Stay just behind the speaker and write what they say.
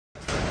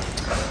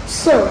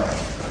So,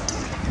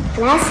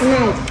 last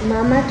night,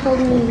 Mama told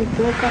me you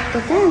broke up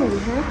the family,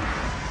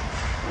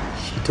 huh?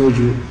 She told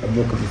you I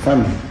broke up the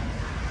family.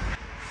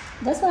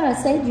 That's what I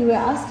said. You were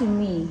asking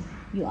me.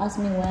 You asked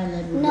me when I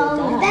met with your dad.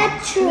 No,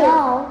 that's true.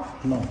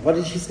 No, what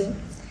did she say?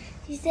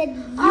 She said,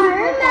 I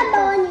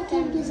remember when you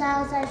came to his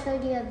house, I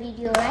showed you a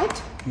video,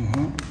 right?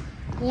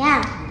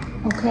 Yeah.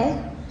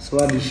 Okay. So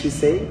what did she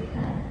say?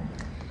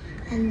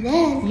 And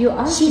then You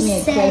asked she me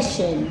a said,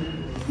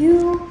 question.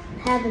 you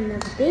have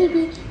another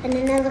baby and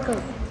another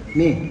girl.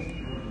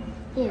 Me?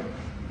 Yeah.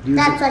 Do you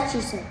That's what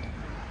she said.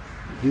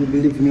 Do you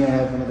believe me I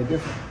have another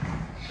girlfriend?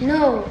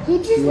 No, he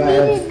just Do I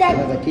have needed that.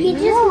 another kid? He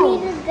just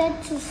needed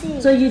that to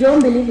see. So you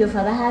don't believe your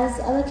father has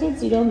other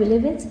kids? You don't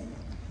believe it?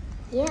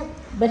 Yeah,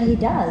 But he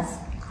does.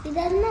 he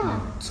does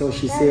not. So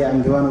she say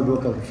I'm the one who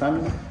broke up the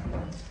family?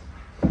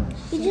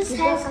 He just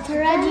has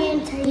Taraji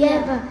and Taya.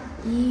 Yeah, but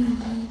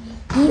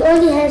he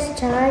only has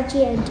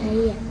Taraji and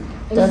Taya.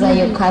 Those are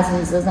your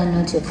cousins. Those are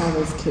not your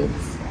father's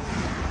kids.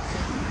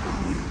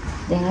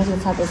 They're not your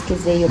father's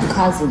kids. They're your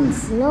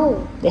cousins.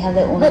 No. They have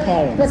their own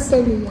parents.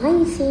 But then why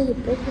you say you're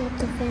breaking up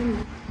the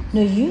family?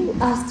 No, you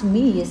asked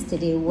me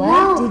yesterday,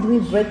 why did we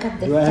break up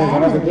the Do I family?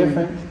 have another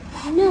girlfriend?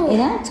 No.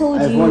 And I told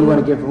I have you. only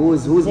one girlfriend.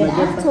 Who's my Then I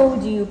girlfriend?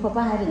 told you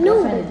Papa had a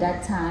girlfriend at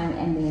that time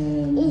and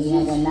then he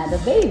had another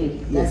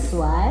baby. Yes. That's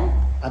why.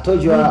 I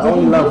told you We I only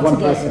didn't love go one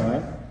together. person,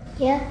 right?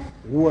 Yeah.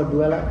 Who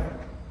do I love?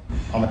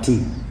 I'm a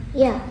T,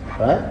 Yeah.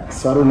 right?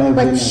 So I don't know.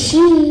 But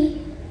she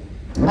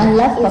I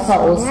love Papa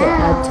also.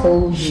 now- I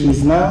told you.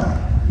 She's now.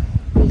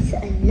 is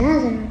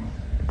another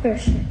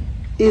person.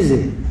 Is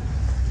it?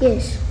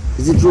 Yes.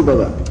 Is it true,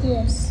 Baba?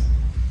 Yes.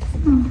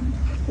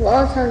 We're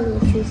all telling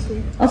the truth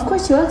here. Of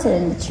course, you are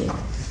telling the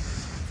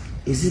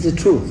truth. Is it the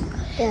truth?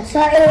 Yeah.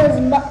 So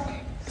it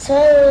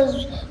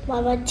was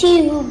Mama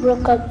T who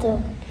broke up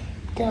the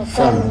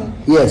family.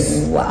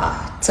 Yes.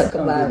 Wow, talk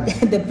about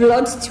the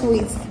plot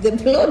twist. The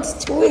plot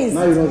twist.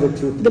 Now you know the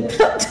truth. The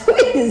plot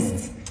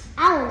twist.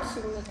 I won't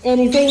sing it. And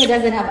he's saying he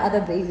doesn't have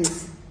other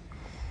babies.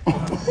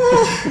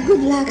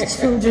 Good luck,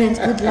 children.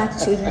 Good luck,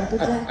 children.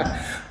 Good luck.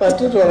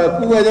 Watoto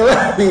wanakuwa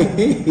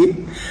jamani.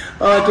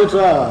 Watoto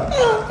hawa.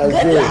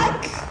 Good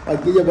luck.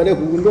 Akija baadaye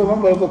kugundua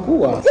mambo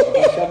yalivyokuwa.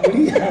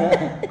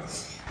 Washambulia.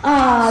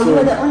 You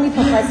are the only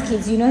Papa's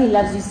kids. You know he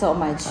loves you so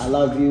much. I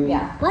love you.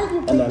 Yeah. Why are you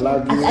And I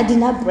love you. I did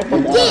not break up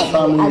And the our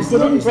family I is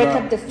didn't not- break is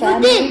up the not-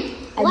 family.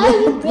 Why are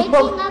you breaking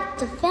up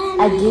the family?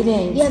 I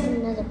didn't. You have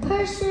another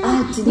person.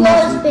 I didn't. You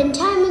don't spend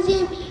time with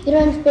him. You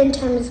don't spend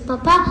time with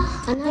Papa.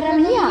 But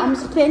I'm here. I'm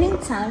spending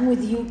time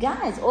with you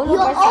guys. All You of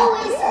us are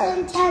always here.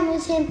 spend time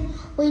with him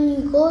when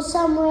you go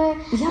somewhere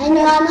Yeah, and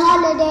but you're on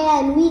holiday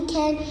and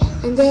weekend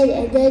and then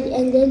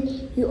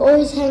you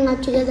always hang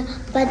out together,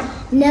 but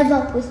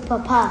never with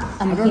Papa.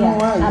 I'm don't here. know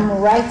why. I'm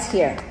right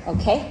here.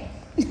 Okay.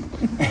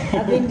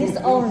 I've been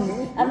disowned.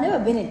 I've never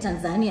been in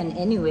Tanzania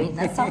anyway.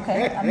 That's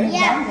okay. I'm in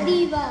London.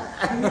 Viva.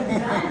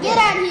 Get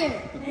out of here.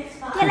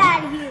 Get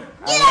out of here.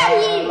 Get out of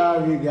I here.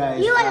 love you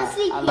guys. You wanna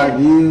sleep I here? love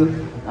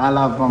you. I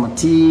love Mama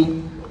T.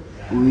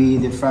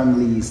 The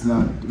family is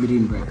not. We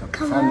didn't break up.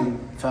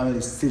 Family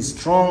is still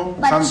strong.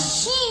 But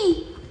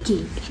she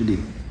did. She did.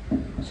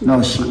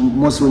 No, she.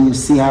 Most when you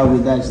see her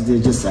with that, they're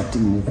just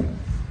acting movie.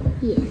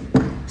 Yeah.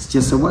 It's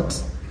just a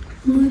what?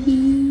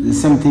 Movie. The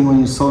same thing when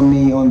you saw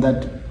me on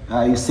that.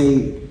 You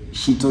say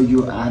she told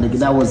you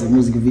that was a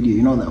music video.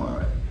 You know that one,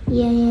 right?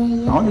 Yeah.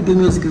 I only do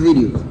music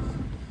videos.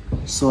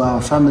 So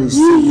our family is.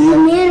 You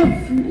made a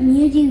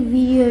music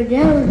video.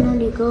 That was not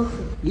your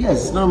girlfriend.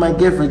 Yes, it's not my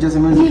girlfriend, just a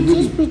music You video.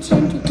 just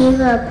pretend to give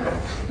up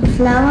a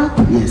flower.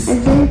 Yes.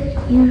 And then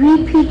you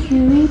repeat,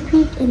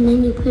 and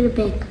then you put it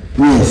back.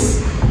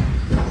 Yes.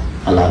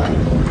 I love you.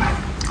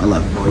 I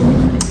love you,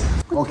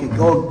 boy. Okay,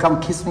 go, come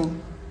kiss me.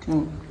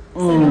 So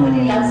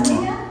nobody loves me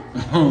now?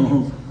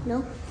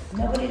 No?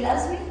 Nobody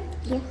loves me?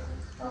 Yeah.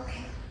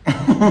 Okay.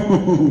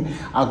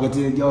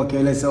 Okay,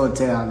 let's all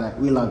tell her that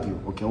we love you.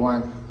 Okay,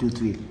 1, 2,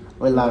 3.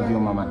 We love you,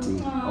 Mama T.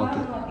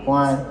 Okay,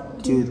 1,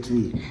 2,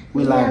 3.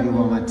 We love you,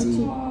 Mama T.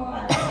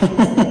 Yeah,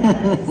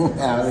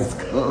 let's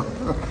go.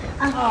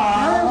 I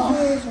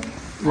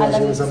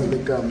love you something to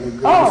come.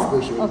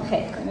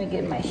 Okay. Let me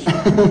get my shit.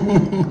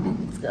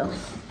 Let's go.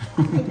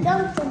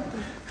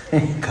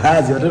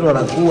 Kazi, watoto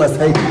wanakuwa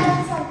sasa hivi.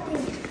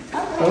 Something.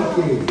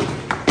 Okay.